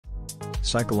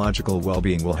Psychological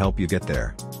well-being will help you get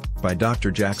there. By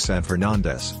Dr. Jackson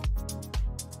Fernandez.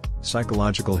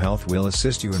 Psychological health will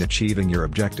assist you in achieving your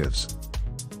objectives.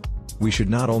 We should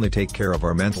not only take care of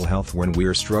our mental health when we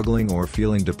are struggling or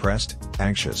feeling depressed,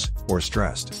 anxious, or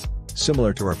stressed.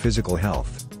 Similar to our physical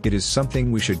health, it is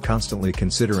something we should constantly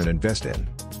consider and invest in.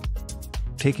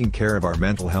 Taking care of our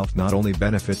mental health not only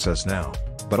benefits us now,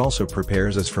 but also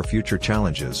prepares us for future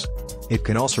challenges. It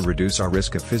can also reduce our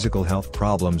risk of physical health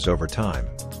problems over time.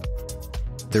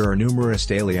 There are numerous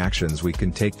daily actions we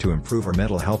can take to improve our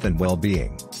mental health and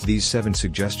well-being. These 7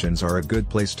 suggestions are a good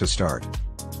place to start.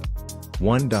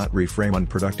 1. Reframe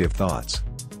unproductive thoughts.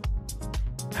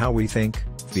 How we think,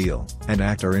 feel, and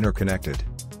act are interconnected.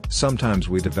 Sometimes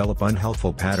we develop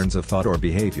unhelpful patterns of thought or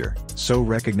behavior, so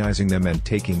recognizing them and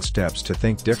taking steps to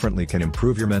think differently can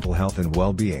improve your mental health and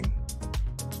well-being.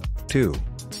 2.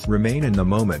 Remain in the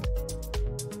moment.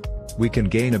 We can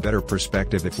gain a better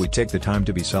perspective if we take the time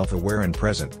to be self-aware and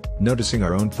present, noticing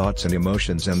our own thoughts and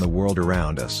emotions and the world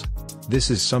around us. This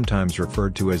is sometimes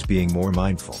referred to as being more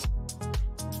mindful.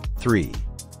 3.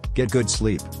 Get good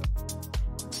sleep.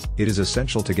 It is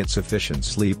essential to get sufficient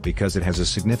sleep because it has a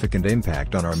significant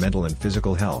impact on our mental and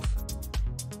physical health.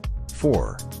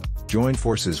 4. Join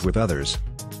forces with others.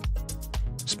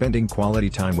 Spending quality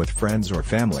time with friends or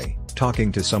family,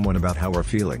 talking to someone about how we're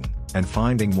feeling, and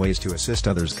finding ways to assist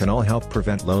others can all help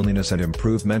prevent loneliness and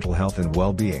improve mental health and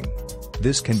well-being.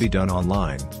 This can be done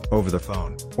online, over the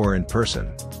phone, or in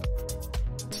person.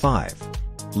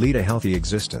 5. Lead a healthy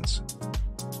existence.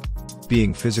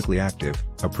 Being physically active,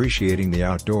 appreciating the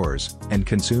outdoors, and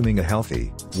consuming a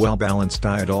healthy, well-balanced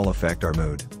diet all affect our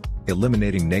mood.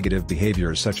 Eliminating negative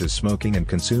behaviors such as smoking and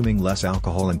consuming less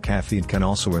alcohol and caffeine can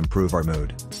also improve our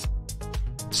mood.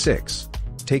 6.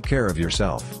 Take care of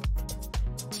yourself.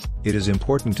 It is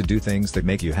important to do things that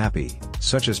make you happy,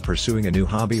 such as pursuing a new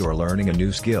hobby or learning a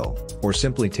new skill, or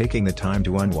simply taking the time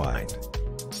to unwind.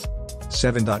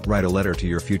 7. Write a letter to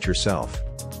your future self.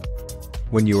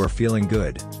 When you are feeling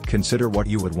good, consider what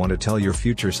you would want to tell your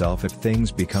future self if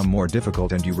things become more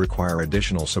difficult and you require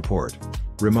additional support.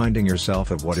 Reminding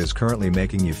yourself of what is currently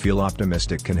making you feel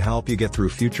optimistic can help you get through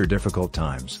future difficult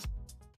times.